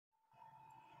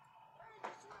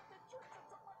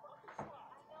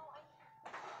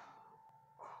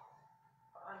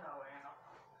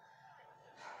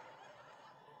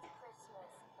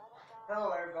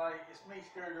Hello everybody, it's me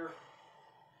Scooter.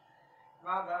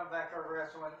 I'm back over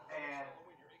wrestling and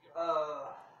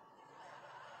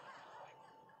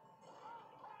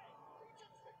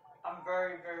I'm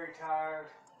very tired.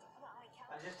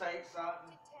 I just ate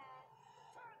something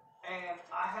and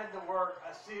I had to work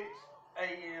at 6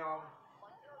 a.m.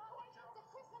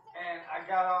 and I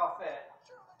got off at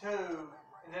 2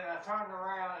 and then I turned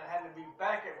around and had to be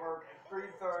back at work at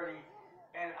 3:30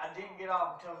 and I didn't get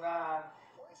off until 9.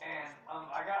 And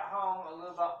I got home a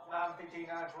little about 9:15,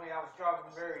 9:20. I was driving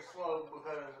very slow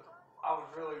because I was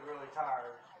really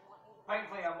tired.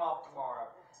 Thankfully, I'm off tomorrow.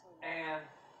 And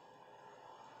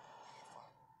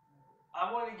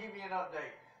I want to give you an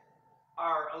update.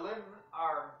 Our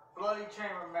Bloody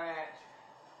Chamber match,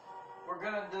 we're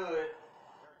going to do it.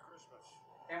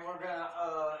 And we're going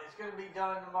to, it's going to be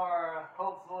done tomorrow,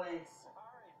 hopefully.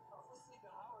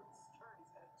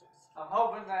 I'm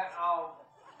hoping that I'll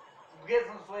get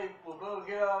some sleep. We'll go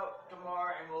get up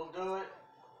tomorrow and we'll do it.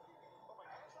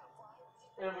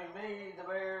 It'll be me, the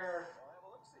Bear,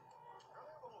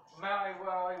 Maui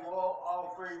Wowie,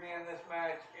 all three be in this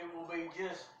match. It will be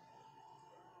just,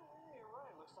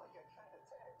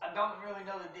 I don't really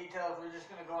know the details. We're just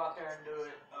going to go out there and do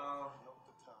it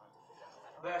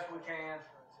best we can.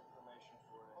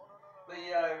 But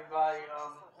yeah, everybody,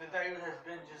 the day has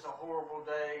been just a horrible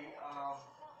day.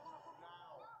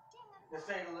 To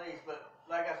say the least, but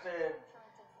like I said,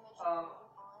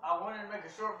 I wanted to make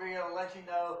a short video to let you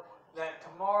know that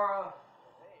tomorrow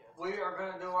we are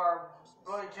going to do our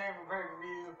Bloody Chamber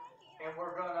pay-per-view, and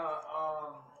we're going to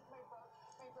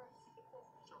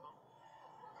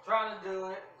try to do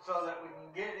it so that we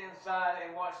can get inside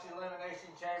and watch the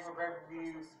Elimination Chamber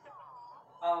pay-per-view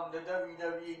on the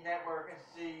WWE Network and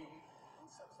see.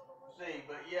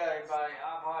 But yeah, everybody,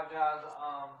 I apologize.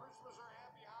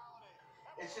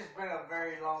 It's just been a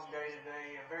very long day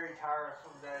today, a very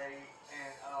tiresome day,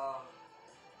 and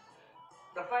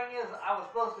the thing is, I was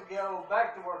supposed to go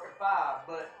back to work at 5,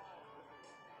 but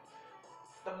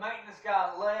the maintenance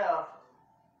guy left.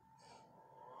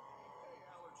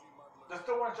 The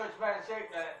store in such bad shape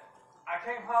that I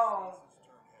came home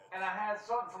and I had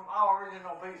something from All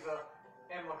Original Pizza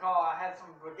in mccalla. I had some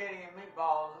spaghetti and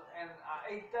meatballs, and I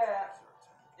ate that.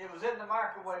 It was in the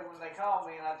microwave when they called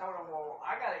me, and I told them, well,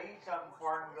 I got to eat something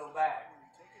before I can go back.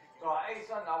 So I ate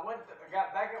something. I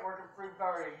got back at work at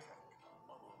 3:30,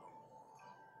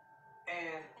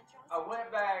 and I went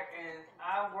back, and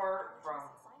I worked from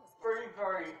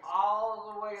 3:30 all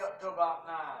the way up to about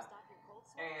 9.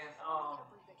 And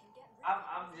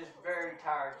I'm just very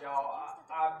tired, y'all.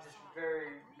 I'm just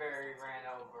very ran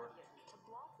over.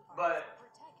 But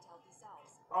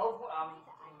hopefully, I'm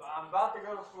about to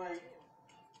go to sleep.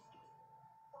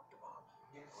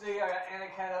 You can see I got Anna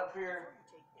Cat up here.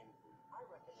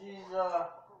 She's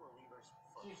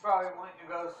probably wanting to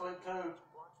go to sleep too.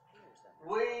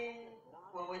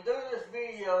 When we do this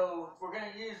video, we're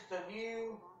gonna use the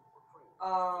new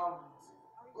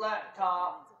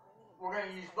laptop. We're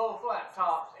gonna use both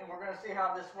laptops, and we're gonna see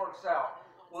how this works out.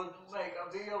 We'll make a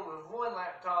video with one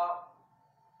laptop,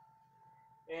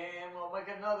 and we'll make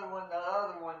another one, the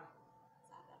other one,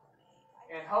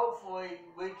 and hopefully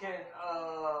we can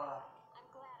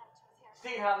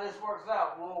see how this works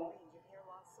out. We'll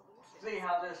see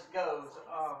how this goes.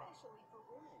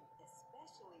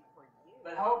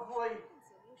 But hopefully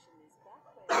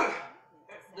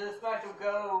this match will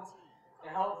go,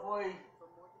 and hopefully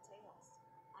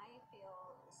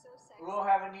we'll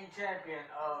have a new champion.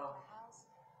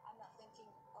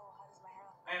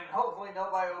 And hopefully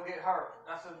nobody will get hurt.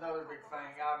 That's another big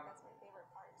thing.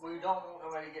 We don't want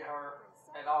nobody to get hurt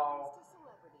at all.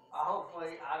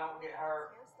 Hopefully I don't get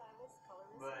hurt.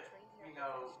 But, you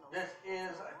know, this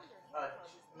is a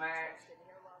match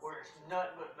where it's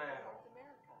nothing but metal.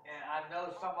 And I know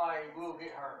somebody will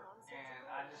get hurt. And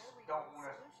I just don't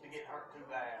want us to get hurt too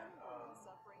bad.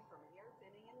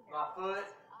 My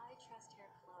foot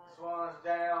swelling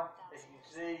down, as you can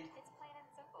see.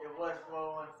 It was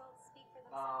swollen.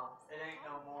 It ain't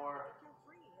no more.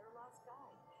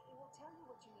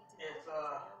 It's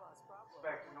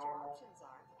back to normal.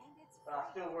 But I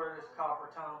still wear this copper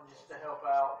tone just to help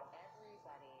out.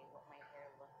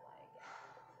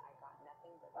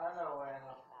 I know,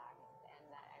 Anna.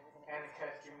 Anna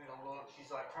Cat's giving me the look.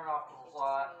 She's like, turn off the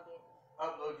slide,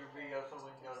 upload your video so we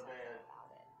can go to bed.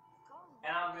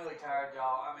 And I'm really tired,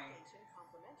 y'all. I mean,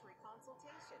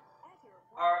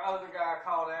 our other guy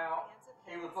called out.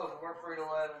 He was supposed to work 3 to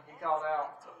 11. He called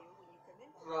out.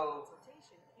 So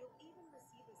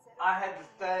I had to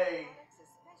stay,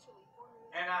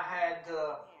 and I had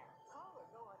to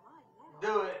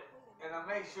do it, and I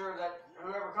made sure that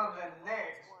whoever comes in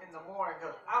next in the morning,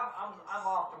 because I'm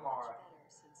off tomorrow,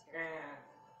 and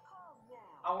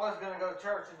I was gonna go to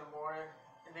church in the morning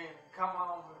and then come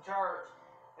home from church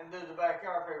and do the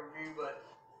backyard pay-per-view, but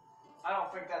I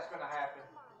don't think that's gonna happen.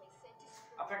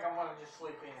 I think I'm gonna just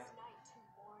sleep in.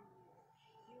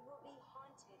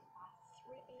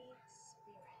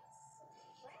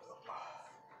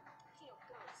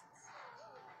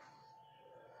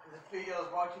 This video is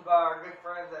brought to you by our good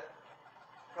friends at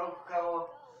Coca-Cola.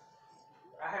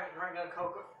 I haven't drank no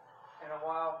Coca in a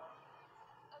while,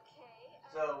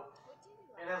 so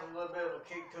it has a little bit of a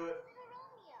kick to it.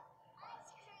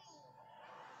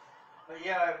 But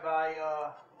yeah, everybody,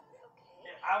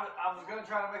 I was going to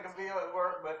try to make a video at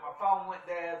work, but my phone went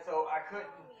dead, so I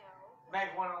couldn't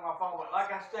make one on my phone. But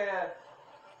like I said,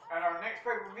 at our next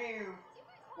pay-per-view,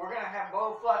 we're going to have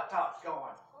both flat tops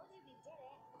going.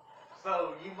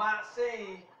 So you might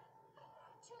see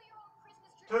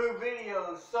 2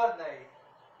 videos Sunday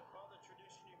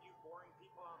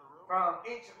from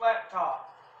each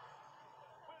laptop.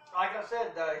 Like I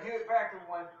said, the Hewlett Packard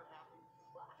one,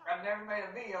 I've never made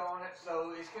a video on it,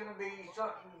 so it's going to be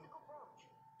something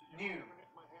new.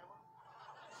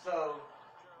 So,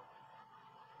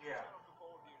 yeah.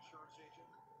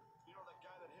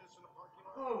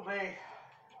 Oh, me.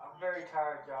 I'm very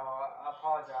tired, y'all. I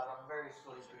apologize. I'm very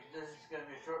sleepy. This is going to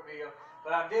be a short video.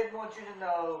 But I did want you to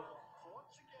know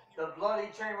the Bloody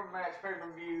Chamber Match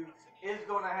pay-per-view is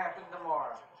going to happen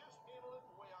tomorrow.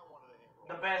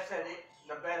 The best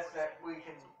that we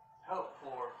can hope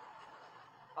for.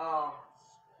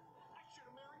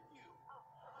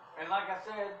 And like I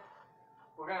said,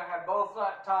 we're going to have both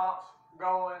laptops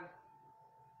going.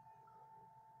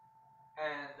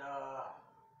 And,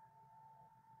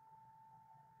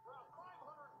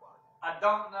 I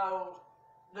don't know,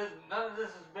 none of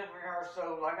this has been rehearsed,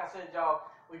 so like I said, y'all,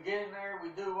 we get in there, we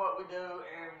do what we do,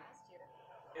 and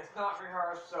it's not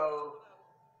rehearsed, so,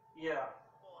 yeah.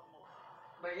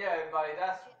 But yeah, everybody,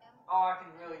 that's all I can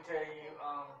really tell you.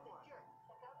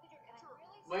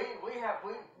 We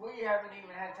haven't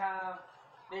even had time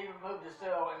to even move the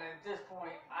cell, and at this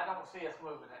point, I don't see us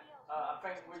moving it. I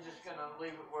think we're just going to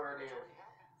leave it where it is.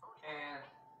 And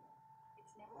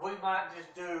we might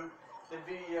just do the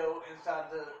video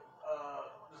inside the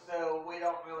cell. We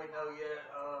don't really know yet.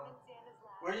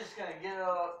 We're just going to get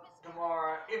up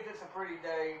tomorrow, if it's a pretty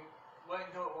day, wait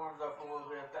until it warms up a little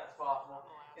bit, if that's possible.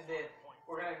 And then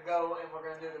we're going to go and we're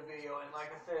going to do the video. And like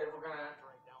I said, we're going to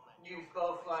use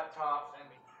both laptops, and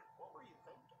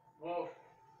we'll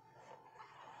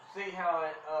see how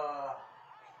it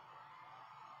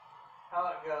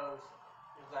goes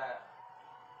with that.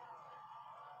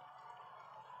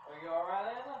 Are you alright,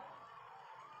 Anna?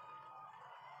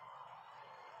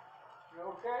 You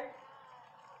okay?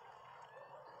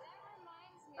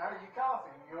 How's your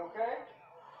coffee? You okay?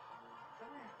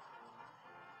 Come here.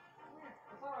 Come here.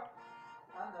 It's alright.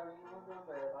 I know you want to go to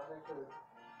bed. I do too.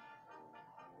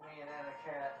 Me and Anna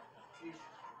Cat. She's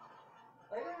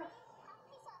lay down.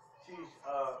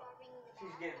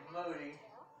 She's getting moody.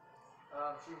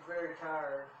 She's very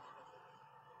tired.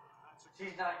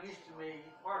 She's not used to me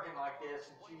working like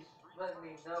this, and she's letting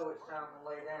me know it's time to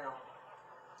lay down.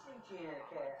 Ain't you, Anna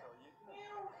Cat?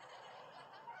 Meow.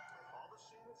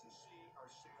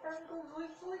 Time to go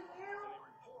sleep, meow.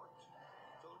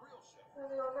 A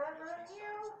little night,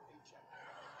 meow.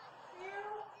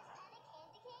 Meow.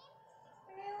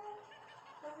 Meow.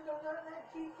 Time to go night,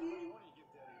 kitty.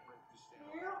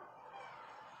 Meow.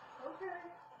 Okay.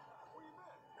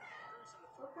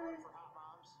 Okay.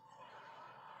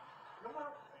 Come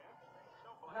on.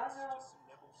 Not now.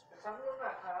 It's time to go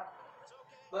night time.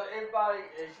 But everybody,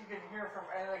 as you can hear from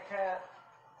Anna Cat,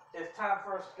 it's time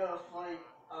for us to go to sleep.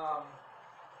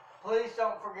 Please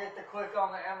don't forget to click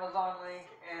on the Amazon link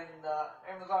and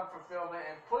Amazon fulfillment,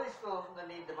 and please feel the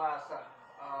need to buy something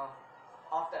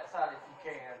off that site if you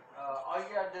can. All you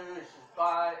gotta do is just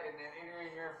buy it and then enter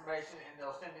in your information, and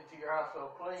they'll send it to your house.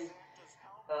 So please,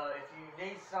 if you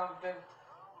need something,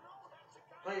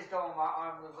 please go on my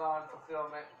Amazon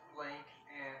fulfillment link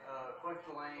and click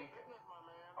the link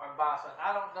or buy something.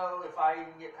 I don't know if I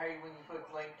even get paid when you click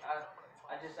the link.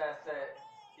 I just ask that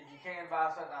if you can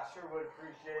buy something, I sure would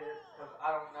appreciate it, because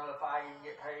I don't know if I even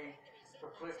get paid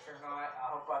for clicks or not.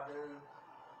 I hope I do.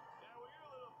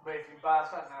 But if you buy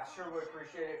something, I sure would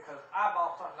appreciate it, because I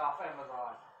bought something off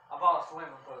Amazon. I bought a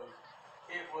swimming pool.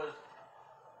 It was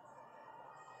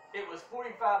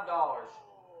 $45,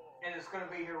 and it's going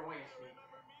to be here Wednesday.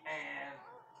 And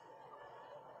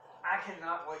I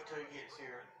cannot wait till it gets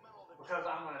here, because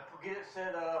I'm going to get it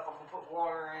set up, I'm going to put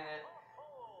water in it,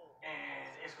 and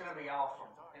it's going to be awesome.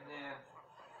 And then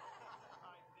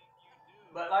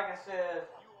But like I said,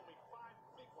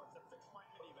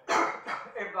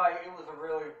 everybody, it was a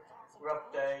really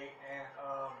rough day, and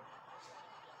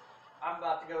I'm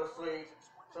about to go to sleep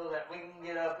so that we can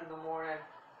get up in the morning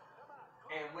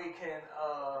and we can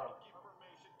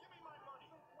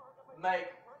make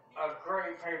a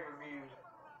great pay-per-view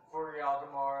for y'all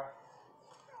tomorrow.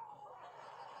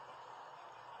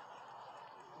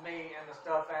 Me and the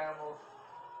stuffed animals.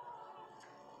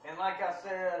 And like I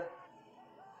said,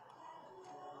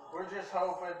 we're just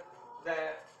hoping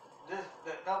that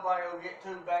nobody will get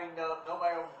too banged up,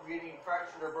 nobody will get any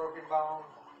fractured or broken bones,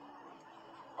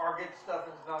 or get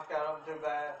stuffings knocked out of them too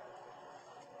bad.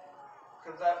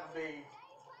 Because that would be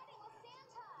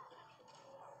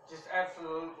just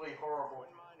absolutely horrible.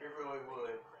 It really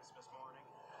would.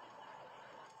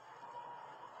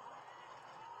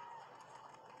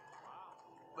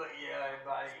 But yeah,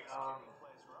 everybody,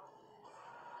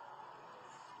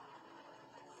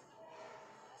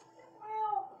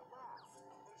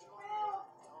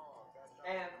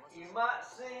 and you might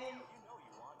see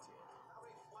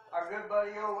our good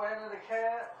buddy old Anna the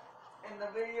cat in the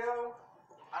video.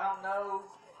 I don't know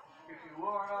if you will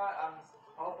or not. I'm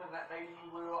hoping that maybe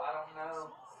you will. I don't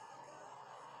know.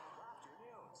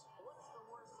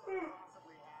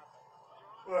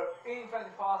 But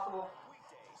anything's possible.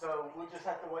 So we'll just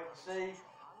have to wait and see.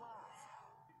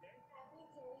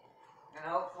 And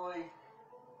hopefully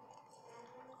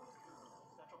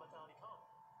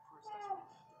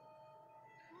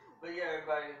but yeah,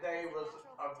 everybody, today was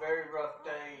a very rough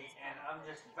day, and I'm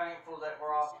just thankful that we're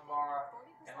off tomorrow.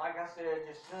 And like I said,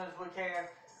 just as soon as we can,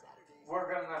 we're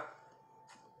going to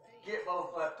get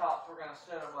both laptops, we're going to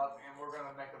set them up, and we're going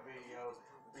to make a video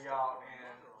for y'all.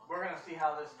 And we're going to see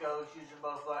how this goes using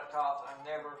both laptops. I've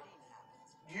never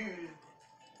used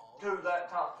two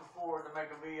laptops before to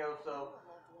make a video, so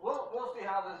we'll see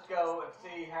how this goes and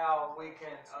see how we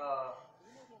can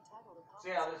see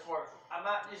how this works. I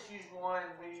might just use one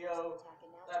video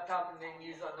laptop and then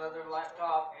use another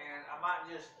laptop, and I might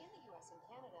just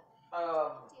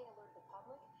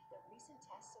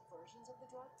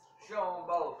show them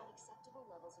both.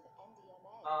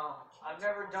 I've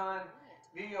never done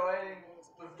video editing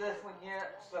with this one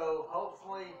yet, so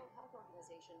hopefully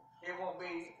it won't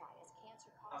be,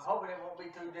 I'm hoping it won't be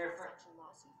too different,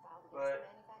 but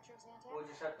we'll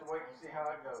just have to wait and see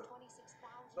how it goes.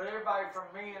 But everybody,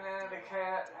 from me and Anna the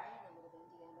cat,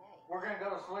 we're going to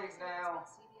go to sleep now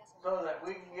so that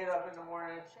we can get up in the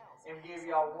morning and give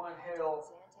y'all one hell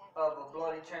of a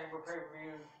Bloody Chamber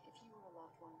pay-per-view.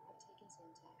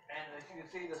 And as you can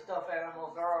see, the stuffed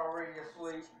animals are already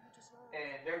asleep,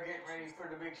 and they're getting ready for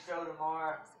the big show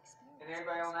tomorrow. And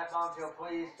everybody on that bombshell,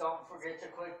 please don't forget to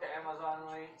click the Amazon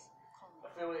link,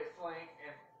 affiliate link,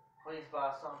 and please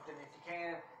buy something if you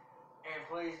can. And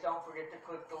please don't forget to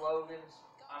click the Logans.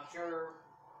 I'm sure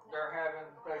they're having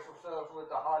special sales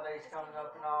with the holidays coming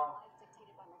up and all.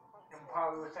 And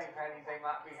probably with St. Patty's, they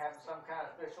might be having some kind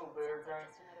of special beer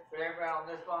drink. But everybody on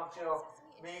this bombshell,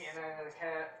 me and Anna the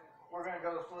cat, we're going to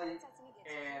go to sleep.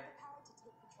 And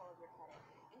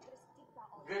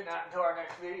good night until our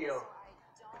next video.